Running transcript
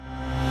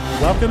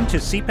Welcome to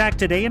CPAC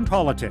Today in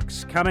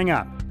Politics. Coming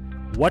up,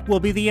 what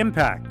will be the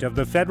impact of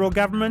the federal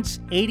government's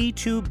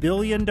 $82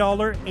 billion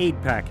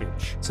aid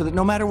package? So that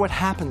no matter what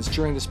happens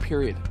during this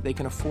period, they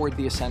can afford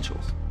the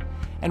essentials.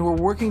 And we're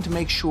working to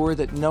make sure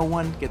that no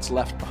one gets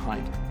left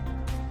behind.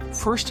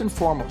 First and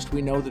foremost,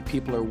 we know that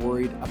people are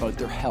worried about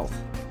their health.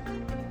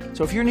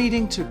 So if you're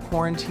needing to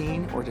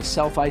quarantine or to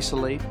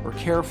self-isolate or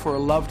care for a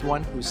loved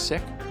one who's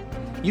sick,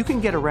 you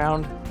can get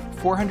around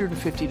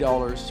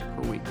 $450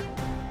 per week,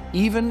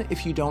 even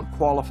if you don't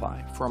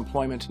qualify for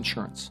employment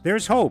insurance.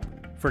 There's hope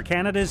for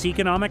Canada's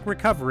economic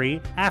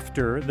recovery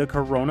after the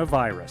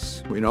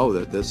coronavirus. We know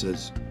that this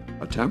is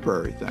a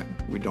temporary thing.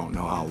 We don't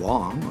know how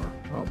long or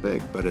how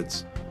big, but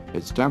it's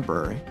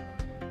temporary.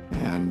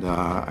 And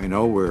I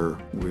know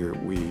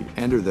we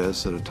entered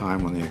this at a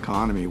time when the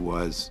economy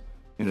was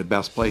in the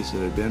best place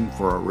it had been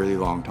for a really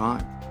long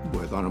time,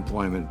 with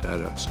unemployment at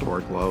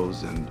historic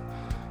lows and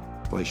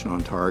inflation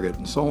on target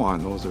and so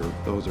on. Those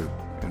are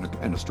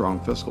in a strong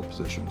fiscal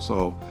position.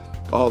 So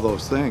all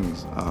those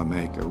things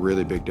make a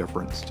really big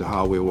difference to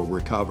how we will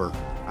recover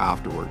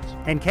afterwards.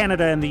 And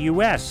Canada and the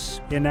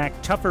U.S.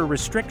 enact tougher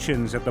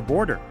restrictions at the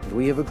border.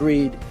 We have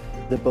agreed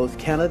that both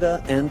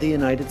Canada and the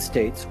United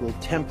States will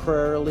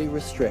temporarily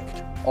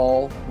restrict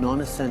all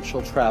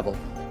non-essential travel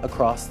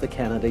across the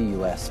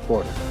Canada-U.S.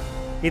 border.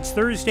 It's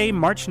Thursday,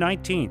 March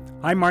 19th.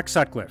 I'm Mark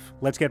Sutcliffe.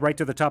 Let's get right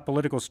to the top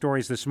political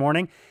stories this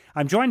morning.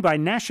 I'm joined by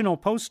National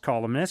Post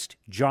columnist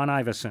John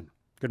Ivison.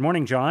 Good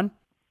morning, John.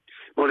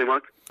 Morning,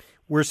 Mark.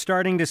 We're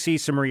starting to see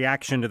some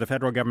reaction to the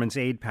federal government's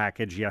aid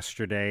package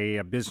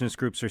yesterday. Business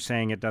groups are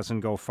saying it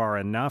doesn't go far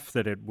enough,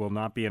 that it will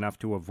not be enough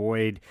to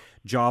avoid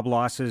job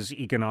losses,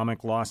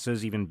 economic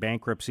losses, even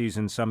bankruptcies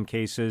in some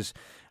cases.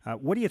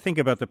 What do you think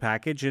about the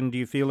package, and do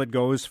you feel it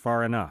goes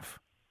far enough?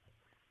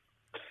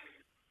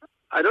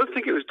 I don't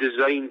think it was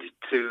designed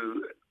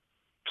to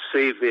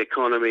save the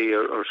economy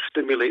or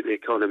stimulate the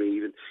economy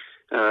even.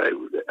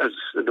 As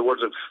in the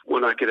words of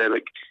one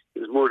academic, it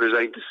was more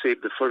designed to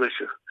save the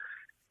furniture.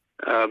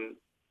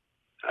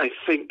 I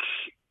think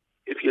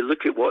if you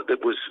look at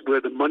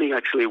where the money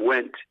actually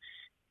went,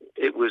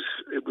 it was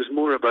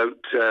more about,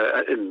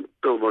 in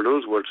Bill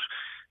Morneau's words,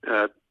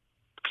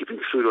 keeping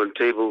food on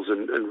tables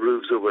and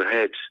roofs over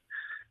heads.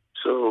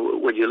 So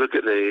when you look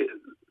at the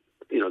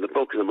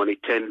bulk of the money,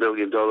 $10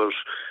 billion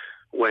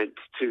went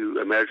to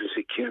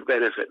emergency care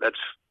benefit. That's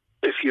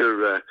if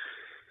you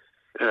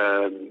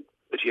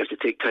have to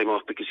take time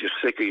off because you're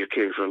sick or you're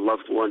caring for a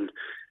loved one.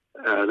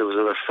 There was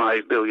another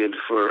 $5 billion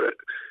for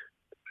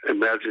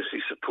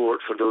emergency support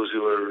for those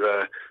who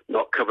are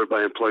not covered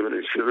by employment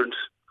insurance.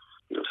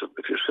 So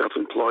if you're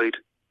self-employed,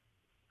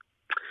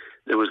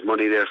 there was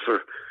money there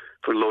for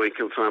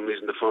low-income families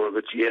in the form of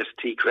a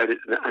GST credit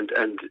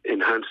and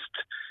enhanced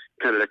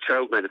Canada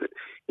Child Benefit.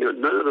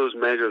 None of those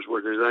measures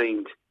were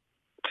designed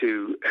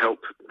to help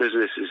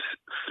businesses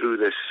through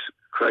this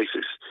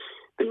crisis.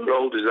 They were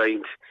all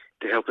designed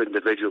to help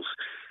individuals.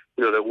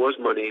 There was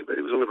money, but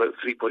it was only about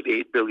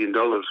 $3.8 billion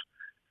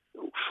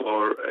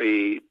for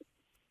a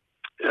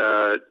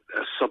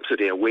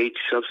subsidy, a wage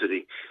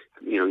subsidy.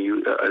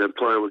 An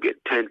employer would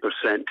get 10%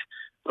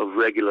 of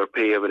regular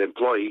pay of an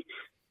employee.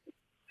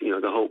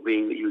 The hope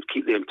being that you would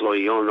keep the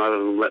employee on rather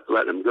than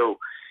let them go.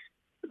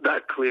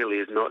 That clearly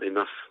is not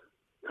enough.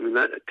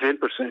 That 10%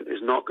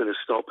 is not going to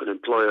stop an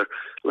employer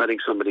letting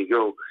somebody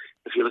go.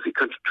 If you look at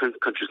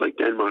countries like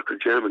Denmark or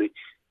Germany,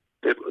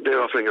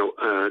 they're offering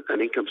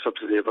an income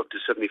subsidy of up to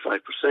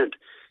 75%.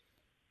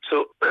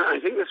 So I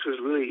think this was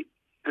really,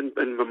 and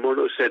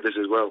Morneau said this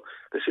as well,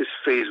 this is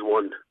phase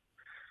one.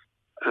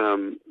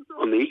 On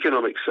the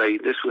economic side,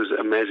 this was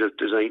a measure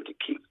designed to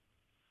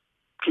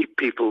keep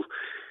people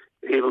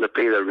able to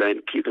pay their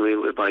rent, keep them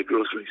able to buy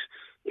groceries.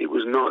 It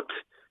was not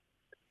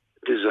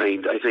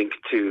designed, I think,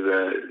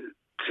 to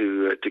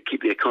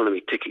keep the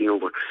economy ticking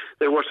over.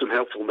 There were some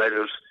helpful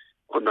measures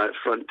on that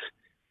front.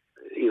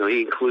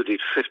 He included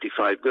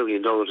 $55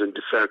 billion in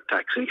deferred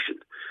taxation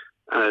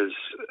as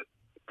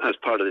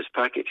part of this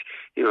package.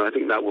 I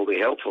think that will be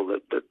helpful,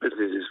 that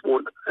businesses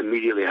won't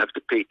immediately have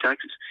to pay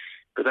taxes.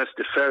 But that's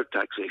deferred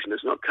taxation.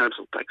 It's not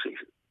cancelled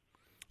taxation.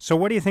 So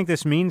what do you think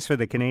this means for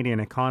the Canadian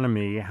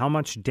economy? How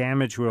much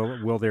damage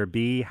will there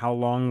be? How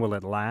long will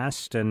it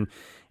last? And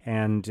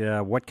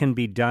what can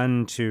be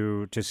done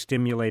to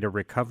stimulate a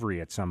recovery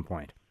at some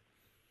point?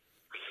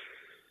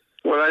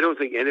 Well, I don't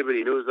think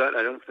anybody knows that.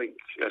 I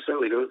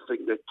certainly don't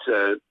think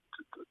that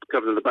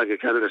Governor of the Bank of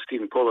Canada,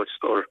 Stephen Poloz,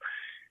 or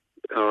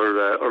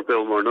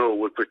Bill Morneau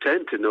would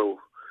pretend to know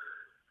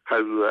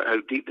how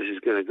deep this is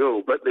going to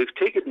go. But they've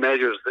taken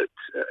measures that,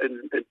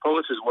 in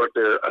Poloz's word,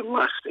 they're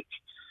elastic,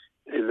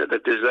 in that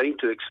they're designed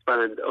to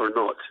expand or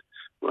not.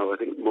 Well, I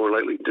think more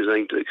likely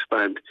designed to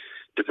expand,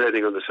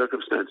 depending on the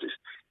circumstances.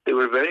 They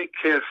were very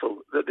careful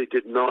that they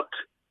did not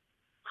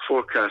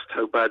forecast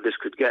how bad this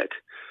could get.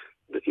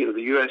 The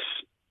U.S.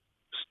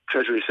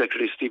 Treasury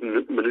Secretary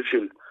Steven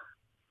Mnuchin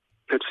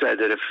had said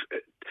that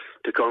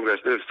to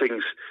Congress that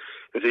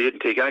if they didn't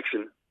take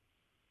action,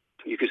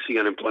 you could see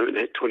unemployment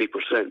hit 20%,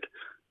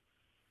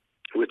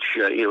 which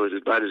is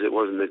as bad as it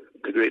was in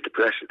the Great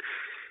Depression.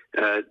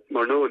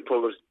 Morneau and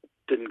Pollers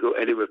didn't go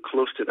anywhere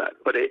close to that.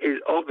 But it is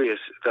obvious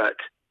that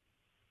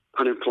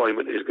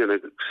unemployment is going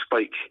to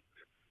spike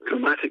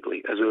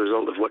dramatically as a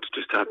result of what's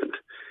just happened.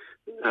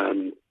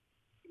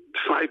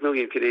 5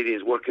 million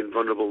Canadians work in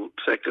vulnerable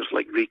sectors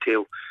like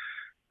retail,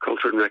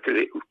 culture and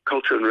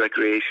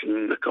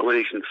recreation,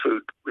 accommodation,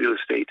 food, real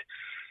estate.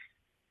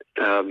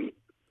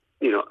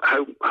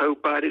 How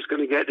bad it's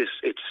going to get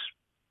it's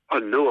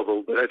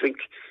unknowable. But I think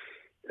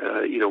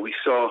we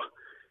saw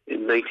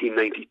in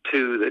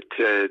 1992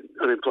 that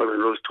unemployment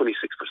rose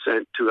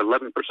 26% to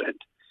 11%.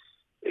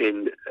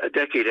 In a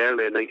decade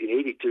earlier, in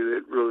 1982,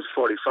 it rose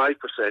 45%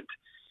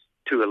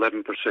 to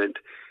 11%.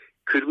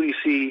 Could we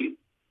see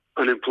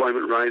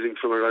unemployment rising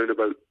from around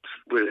about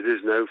where it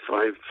is now,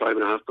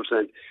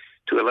 5.5%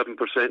 to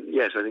 11%?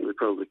 Yes, I think we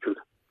probably could.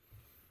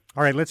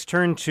 All right, let's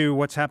turn to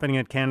what's happening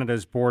at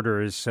Canada's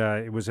borders.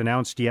 It was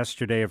announced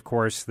yesterday, of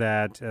course,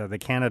 that the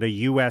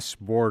Canada-U.S.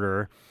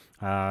 border,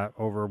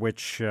 over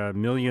which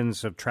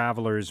millions of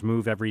travelers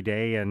move every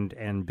day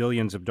and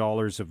billions of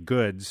dollars of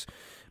goods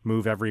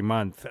move every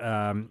month,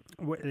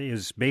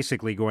 is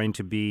basically going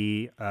to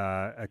be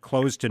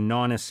closed to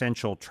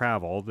non-essential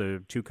travel.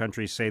 The two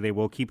countries say they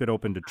will keep it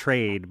open to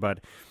trade,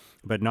 but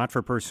not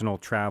for personal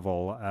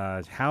travel.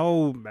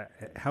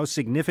 How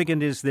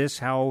significant is this?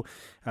 How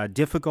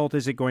difficult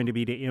is it going to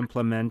be to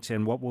implement,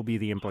 and what will be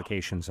the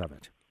implications of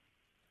it?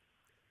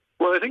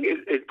 Well, I think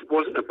it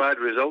wasn't a bad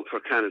result for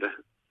Canada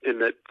in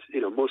that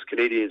most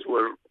Canadians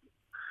were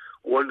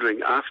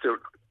wondering after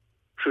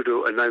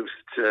Trudeau announced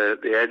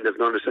the end of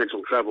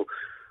non-essential travel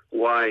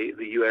why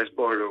the U.S.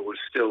 border was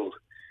still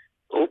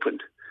open.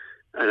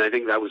 And I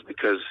think that was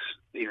because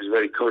he was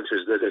very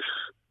conscious that if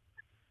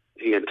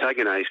he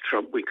antagonized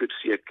Trump, we could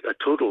see a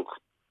total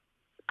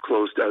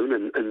close down.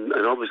 And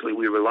obviously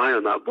we rely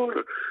on that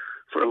border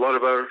for a lot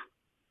of our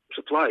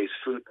supplies,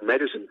 food and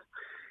medicine.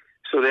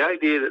 So the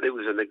idea that it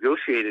was a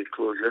negotiated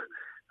closure,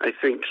 I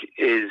think,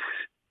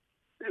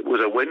 was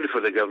a win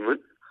for the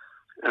government.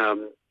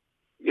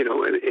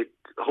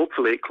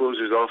 Hopefully it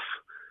closes off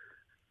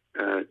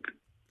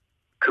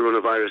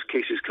coronavirus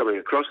cases coming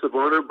across the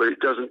border, but it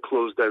doesn't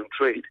close down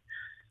trade.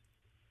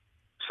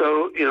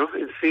 So,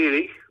 in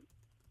theory,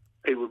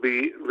 it would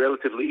be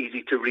relatively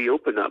easy to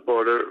reopen that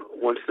border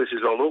once this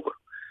is all over.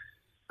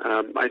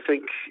 I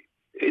think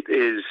it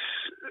is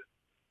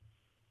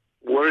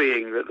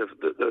worrying that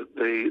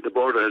the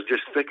border has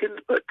just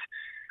thickened, but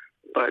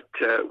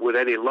with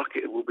any luck,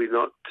 there will be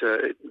no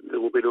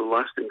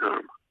lasting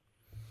harm.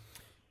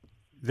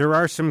 There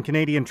are some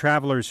Canadian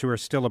travelers who are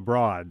still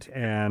abroad,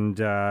 and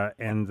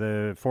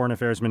the Foreign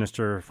Affairs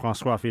Minister,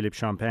 François-Philippe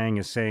Champagne,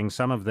 is saying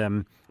some of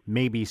them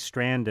may be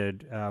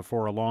stranded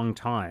for a long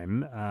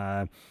time.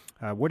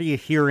 What are you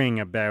hearing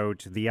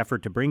about the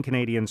effort to bring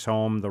Canadians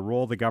home, the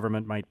role the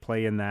government might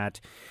play in that?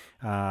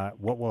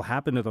 What will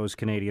happen to those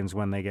Canadians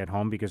when they get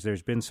home? Because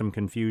there's been some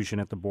confusion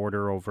at the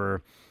border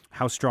over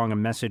how strong a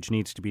message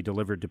needs to be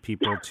delivered to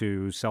people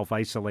to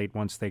self-isolate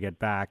once they get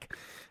back.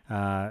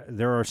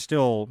 There are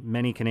still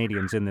many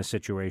Canadians in this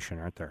situation,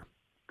 aren't there?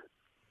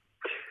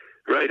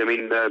 Right. I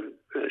mean,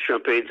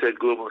 Champagne said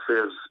Global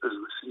Affairs has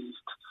received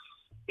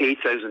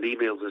 8,000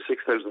 emails and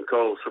 6,000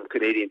 calls from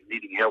Canadians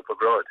needing help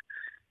abroad.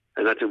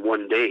 And that's in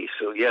one day.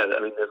 So, yeah,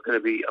 I mean, there's going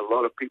to be a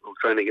lot of people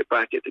trying to get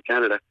back into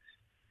Canada.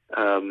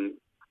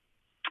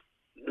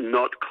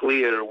 Not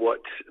clear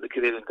what the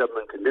Canadian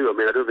government can do. I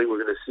mean, I don't think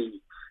we're going to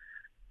see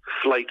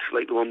flights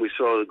like the one we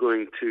saw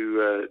going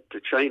to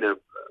China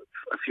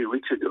a few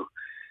weeks ago.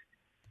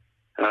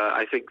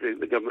 I think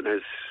the government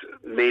has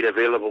made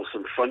available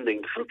some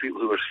funding for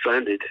people who are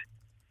stranded,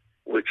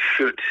 which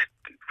should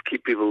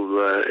keep people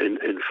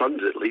in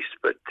funds at least.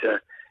 But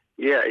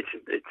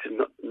it's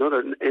not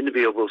an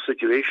enviable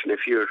situation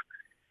if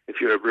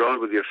you're abroad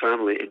with your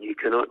family and you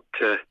cannot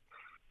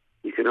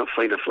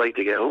find a flight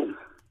to get home.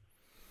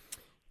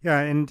 Yeah,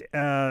 and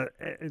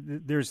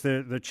there's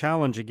the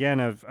challenge again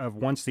of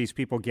once these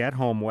people get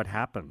home, what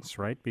happens,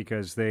 right?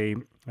 Because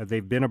they've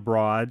been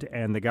abroad,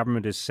 and the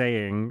government is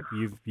saying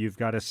you've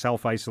got to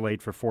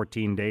self-isolate for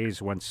 14 days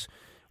once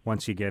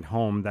you get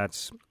home.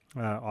 That's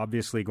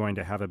obviously going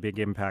to have a big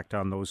impact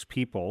on those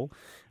people.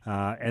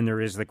 And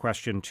there is the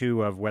question,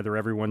 too, of whether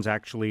everyone's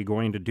actually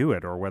going to do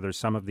it or whether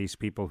some of these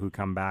people who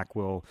come back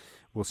will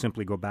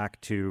simply go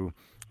back to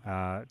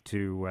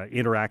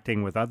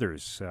interacting with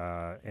others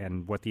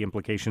and what the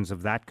implications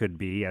of that could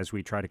be as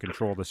we try to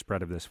control the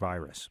spread of this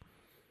virus.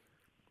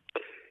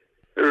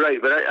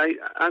 Right, but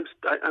I'm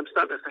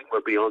starting to think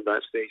we're beyond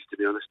that stage, to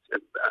be honest,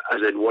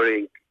 as in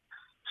worrying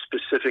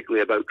specifically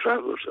about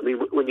travellers. I mean,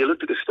 when you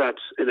looked at the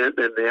stats in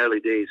the early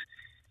days,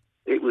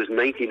 it was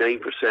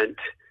 99%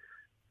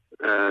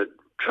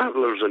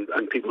 travellers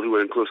and people who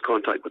were in close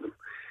contact with them.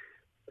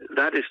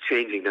 That is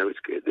changing now.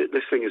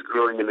 This thing is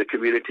growing in the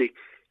community.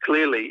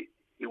 Clearly,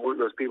 you want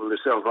those people to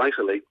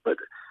self-isolate, but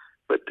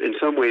in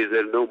some ways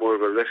they're no more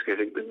of a risk, I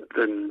think,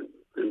 than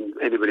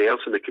anybody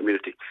else in the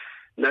community.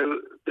 Now,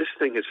 this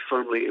thing has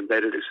firmly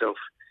embedded itself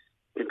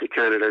into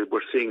Canada.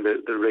 We're seeing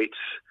the rates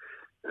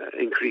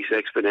increase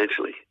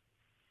exponentially.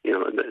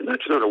 And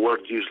that's not a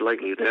word used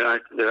lightly. They're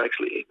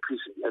actually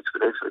increasing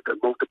exponentially. They're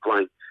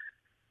multiplying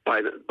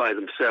by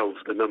themselves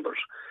the numbers.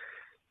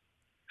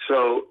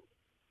 So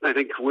I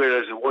think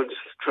whereas once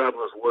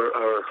travellers were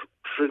our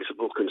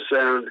principal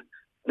concern,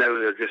 now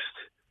they're just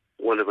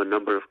one of a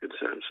number of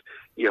concerns.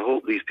 You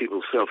hope these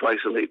people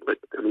self-isolate, but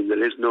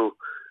there is no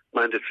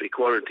mandatory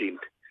quarantine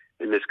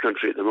in this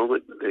country at the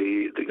moment.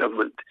 The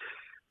government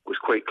was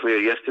quite clear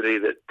yesterday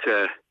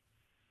that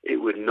it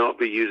would not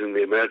be using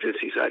the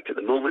Emergencies Act at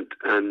the moment,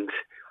 and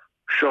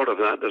short of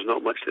that, there's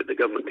not much that the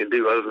government can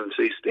do other than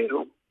say stay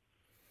home.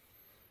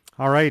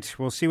 All right,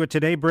 we'll see what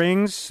today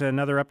brings.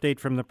 Another update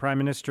from the Prime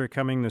Minister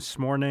coming this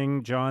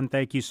morning. John,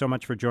 thank you so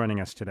much for joining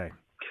us today.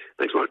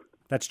 Thanks, Mark.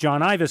 That's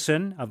John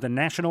Ivison of the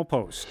National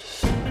Post.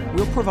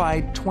 We'll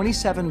provide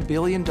 $27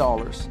 billion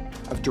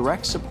of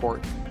direct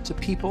support to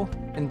people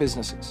and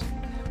businesses,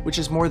 which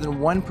is more than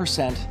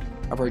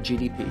 1% of our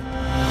GDP.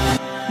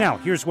 Now,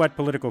 here's what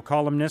political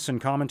columnists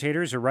and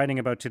commentators are writing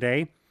about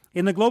today.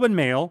 In the Globe and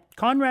Mail,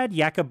 Konrad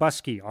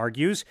Yakabuski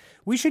argues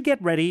we should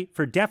get ready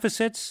for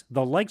deficits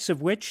the likes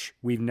of which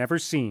we've never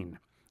seen.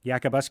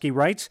 Yakabuski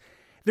writes,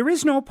 there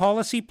is no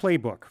policy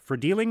playbook for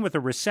dealing with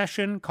a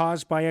recession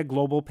caused by a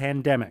global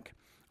pandemic.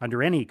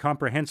 Under any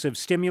comprehensive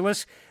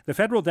stimulus, the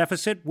federal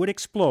deficit would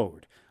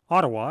explode.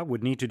 Ottawa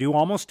would need to do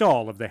almost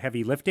all of the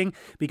heavy lifting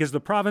because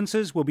the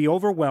provinces will be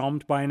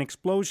overwhelmed by an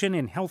explosion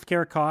in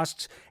healthcare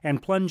costs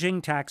and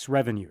plunging tax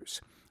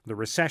revenues. The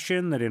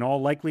recession that in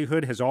all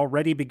likelihood has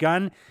already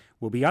begun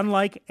will be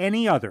unlike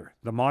any other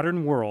the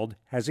modern world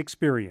has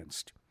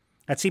experienced.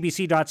 At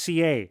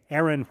CBC.ca,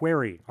 Aaron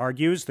Wherry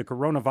argues the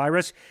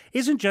coronavirus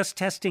isn't just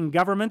testing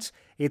governments,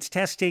 it's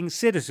testing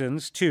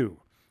citizens too.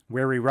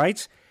 Wherry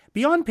writes,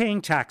 beyond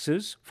paying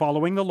taxes,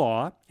 following the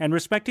law, and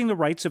respecting the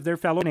rights of their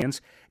fellow Canadians,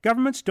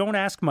 governments don't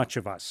ask much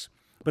of us.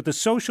 But the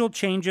social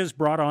changes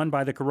brought on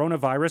by the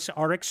coronavirus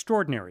are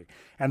extraordinary,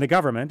 and the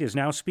government is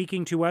now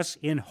speaking to us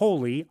in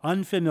wholly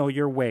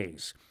unfamiliar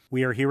ways.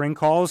 We are hearing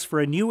calls for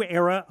a new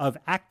era of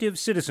active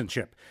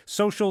citizenship,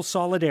 social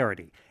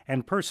solidarity,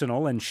 and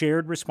personal and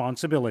shared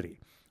responsibility.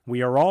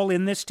 We are all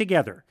in this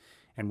together,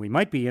 and we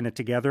might be in it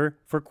together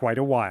for quite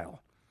a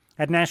while.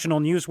 At National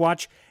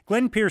Newswatch,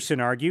 Glenn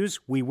Pearson argues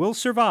we will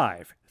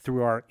survive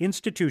through our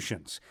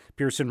institutions.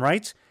 Pearson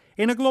writes,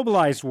 in a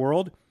globalized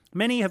world,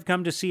 many have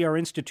come to see our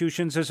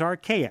institutions as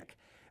archaic,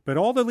 but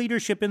all the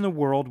leadership in the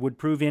world would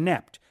prove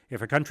inept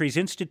if a country's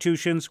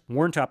institutions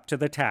weren't up to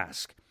the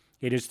task.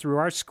 It is through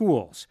our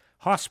schools,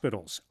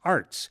 hospitals,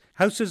 arts,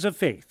 houses of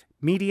faith,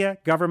 media,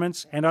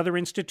 governments, and other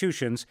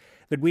institutions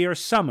that we are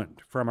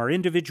summoned from our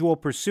individual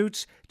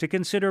pursuits to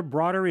consider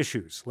broader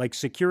issues like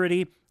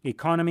security,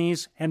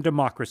 economies, and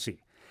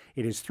democracy.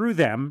 It is through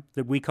them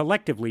that we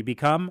collectively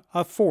become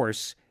a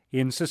force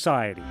in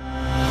society.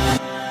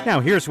 Now,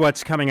 here's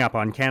what's coming up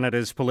on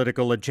Canada's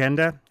political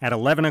agenda. At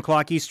 11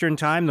 o'clock Eastern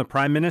Time, the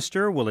Prime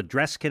Minister will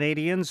address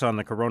Canadians on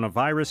the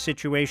coronavirus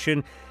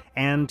situation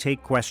and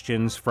take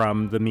questions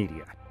from the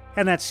media.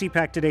 And that's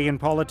CPAC Today in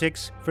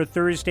Politics for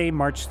Thursday,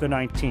 March the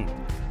 19th.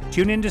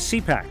 Tune in to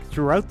CPAC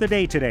throughout the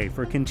day today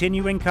for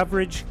continuing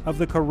coverage of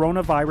the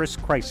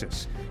coronavirus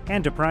crisis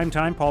and to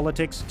Primetime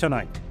Politics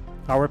tonight.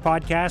 Our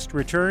podcast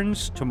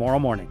returns tomorrow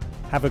morning.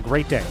 Have a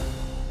great day.